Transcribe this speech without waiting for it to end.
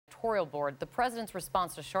editorial board, the president's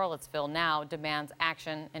response to Charlottesville now demands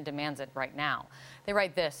action and demands it right now. They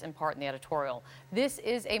write this in part in the editorial. This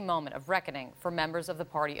is a moment of reckoning for members of the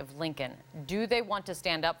party of Lincoln. Do they want to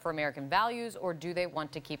stand up for American values, or do they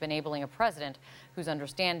want to keep enabling a president whose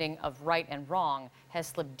understanding of right and wrong has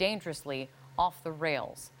slipped dangerously off the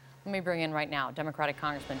rails? Let me bring in right now Democratic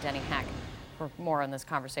Congressman Denny Heck for more on this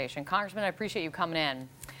conversation. Congressman, I appreciate you coming in.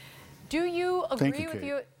 Do you agree with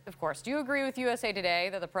you? Of course. Do you agree with USA Today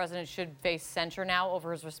that the president should face censure now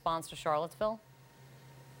over his response to Charlottesville?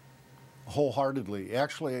 Wholeheartedly.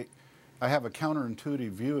 Actually, I have a counterintuitive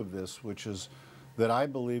view of this, which is that I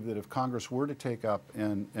believe that if Congress were to take up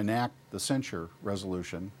and enact the censure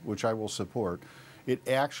resolution, which I will support, it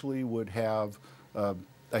actually would have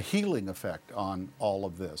a healing effect on all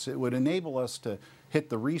of this. It would enable us to hit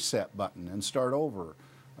the reset button and start over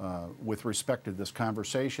with respect to this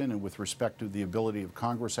conversation and with respect to the ability of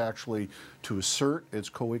Congress actually to assert its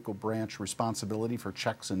co-equal branch responsibility for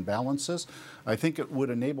checks and balances. I think it would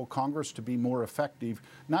enable Congress to be more effective,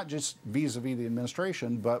 not just vis-a-vis the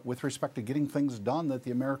administration, but with respect to getting things done that the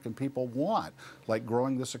American people want, like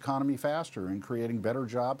growing this economy faster and creating better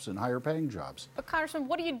jobs and higher paying jobs. But Congressman,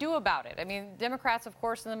 what do you do about it? I mean, Democrats, of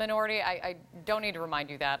course, in the minority. I don't need to remind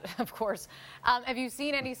you that, of course. Have you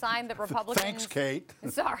seen any sign that Republicans... Thanks, Kate.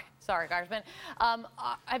 Sorry, Congressman.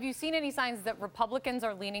 Have you seen any signs that Republicans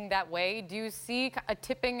are leaning that way? Do you see a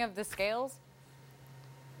tipping of the scales?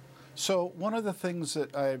 So one of the things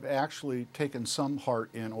that I've actually taken some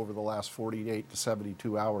heart in over the last 48 to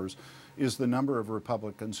 72 hours is the number of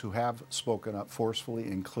Republicans who have spoken up forcefully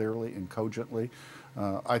and clearly and cogently.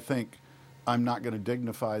 I think I'm not going to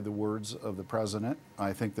dignify the words of the president.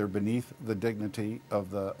 I think they're beneath the dignity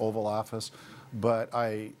of the Oval Office. But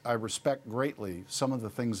I respect greatly some of the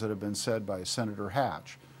things that have been said by Senator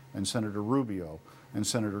Hatch and Senator Rubio and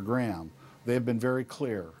Senator Graham. They have been very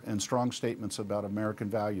clear and strong statements about American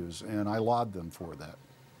values, and I laud them for that.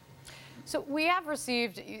 So we have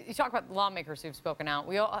received, you talk about lawmakers who've spoken out,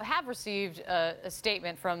 we have received a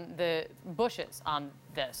statement from the Bushes on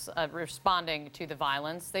this, responding to the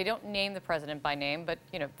violence. They don't name the president by name, but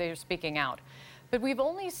they're speaking out. But we've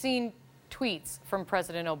only seen tweets from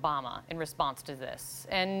President Obama in response to this,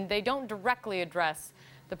 and they don't directly address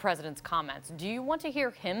the president's comments. Do you want to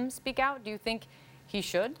hear him speak out? Do you think he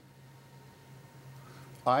should?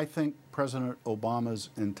 I think President Obama's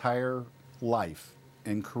entire life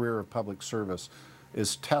and career of public service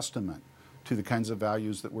is testament to the kinds of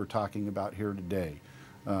values that we're talking about here today.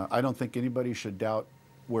 I don't think anybody should doubt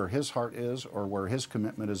where his heart is or where his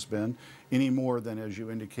commitment has been, any more than, as you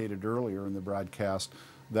indicated earlier in the broadcast,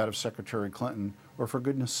 that of Secretary Clinton, or for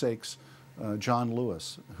goodness sakes, John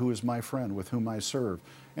Lewis, who is my friend, with whom I serve,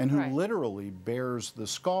 and who literally bears the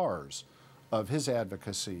scars of his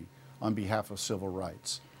advocacy on behalf of civil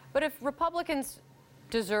rights. But if Republicans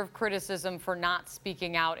deserve criticism for not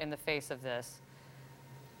speaking out in the face of this,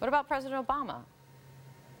 what about President Obama?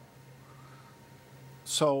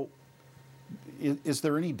 So, is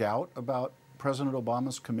there any doubt about President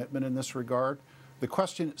Obama's commitment in this regard? The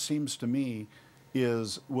question, it seems to me,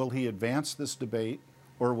 is will he advance this debate,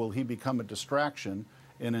 or will he become a distraction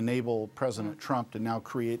and enable President Trump to now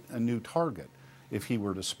create a new target if he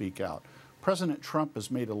were to speak out? President Trump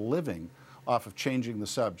has made a living off of changing the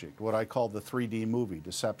subject, what I call the 3D movie: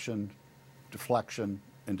 deception, deflection,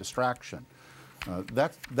 and distraction.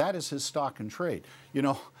 That is his stock and trade.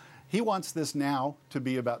 He wants this now to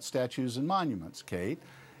be about statues and monuments, Kate.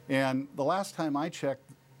 And the last time I checked,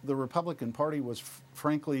 the Republican Party was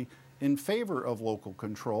frankly in favor of local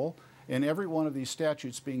control, and every one of these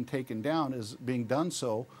statutes being taken down is being done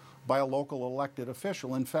so by a local elected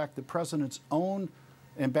official. In fact, the president's own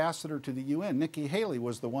ambassador to the UN, Nikki Haley,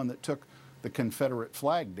 was the one that took the Confederate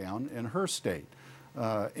flag down in her state.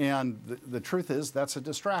 And the truth is, that's a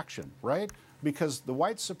distraction, right? Because the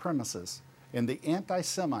white supremacists and the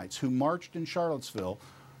anti-Semites who marched in Charlottesville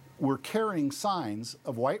were carrying signs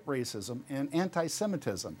of white racism and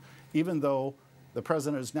anti-Semitism, even though the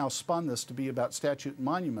president has now spun this to be about statute and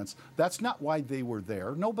monuments. That's not why they were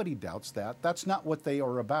there. Nobody doubts that. That's not what they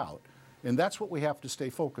are about. And that's what we have to stay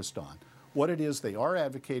focused on, what it is they are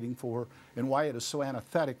advocating for and why it is so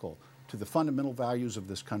antithetical to the fundamental values of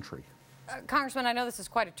this country. Congressman, I know this is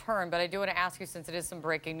quite a turn, but I do want to ask you, since it is some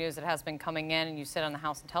breaking news that has been coming in, and you sit on the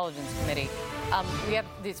House Intelligence Committee, we have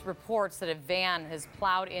these reports that a van has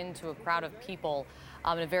plowed into a crowd of people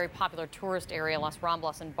in a very popular tourist area, Las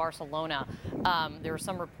Ramblas in Barcelona. There are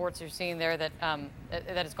some reports you're seeing there that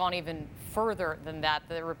that has gone even further than that.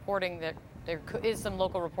 They're reporting that there is some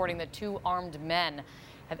local reporting that 2 armed men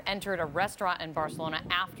have entered a restaurant in Barcelona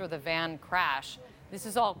after the van crash. This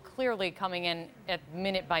is all clearly coming in at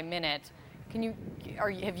minute by minute. Can you, are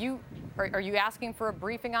you asking for a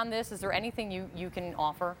briefing on this? Is there anything you can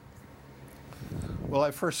offer? Well,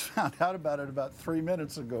 I first found out about it about 3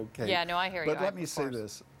 minutes ago, Kate. Yeah, no, I hear you. But let me say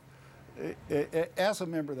this. As a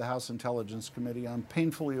member of the House Intelligence Committee, I'm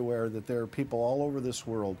painfully aware that there are people all over this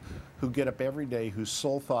world who get up every day whose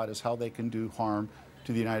sole thought is how they can do harm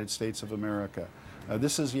to the United States of America.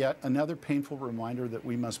 This is yet another painful reminder that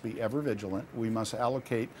we must be ever vigilant. We must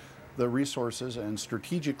allocate the resources and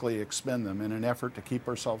strategically expend them in an effort to keep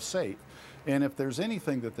ourselves safe. And if there's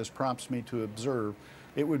anything that this prompts me to observe,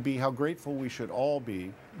 it would be how grateful we should all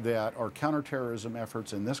be that our counterterrorism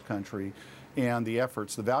efforts in this country and the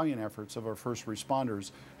valiant efforts of our first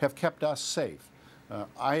responders have kept us safe.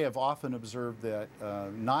 I have often observed that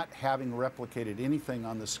not having replicated anything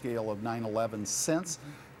on the scale of 9/11 since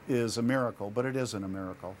is a miracle, but it isn't a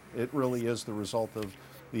miracle. It really is the result of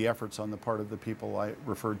the efforts on the part of the people I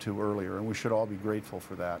referred to earlier, and we should all be grateful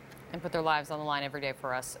for that. And put their lives on the line every day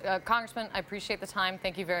for us. Congressman, I appreciate the time.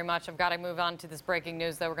 Thank you very much. I've got to move on to this breaking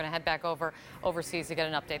news, though. We're going to head back overseas to get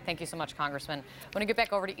an update. Thank you so much, Congressman. I want to get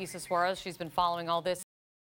back over to Issa Suarez. She's been following all this.